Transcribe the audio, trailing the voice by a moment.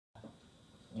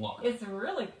look. It's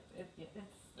really,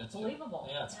 it's believable.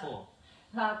 Yeah, it's cool.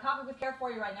 Coffee with Care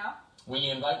for you right now. We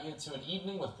invite you to an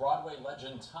evening with Broadway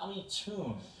legend Tommy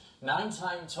Tune.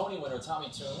 9-time Tony winner Tommy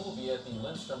Tune will be at the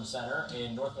Lundstrum Center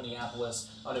in North Minneapolis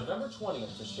on November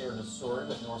 20th to share his story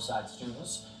with Northside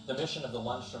students. The mission of the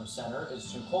Lundstrum Center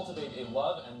is to cultivate a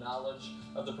love and knowledge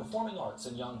of the performing arts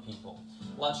in young people.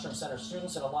 Lundstrum Center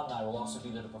students and alumni will also be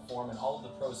there to perform, and all of the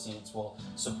proceeds will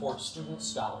support student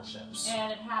scholarships.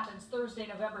 And it happens Thursday,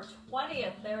 November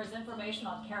 20th. There is information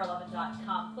on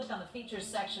KARE11.com. Click on the features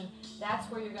section.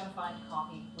 That's where you're going to find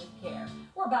Coffee with Care.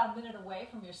 We're about a minute away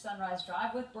from your sunrise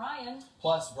drive with Brian.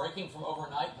 Plus, breaking from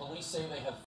overnight, police say they have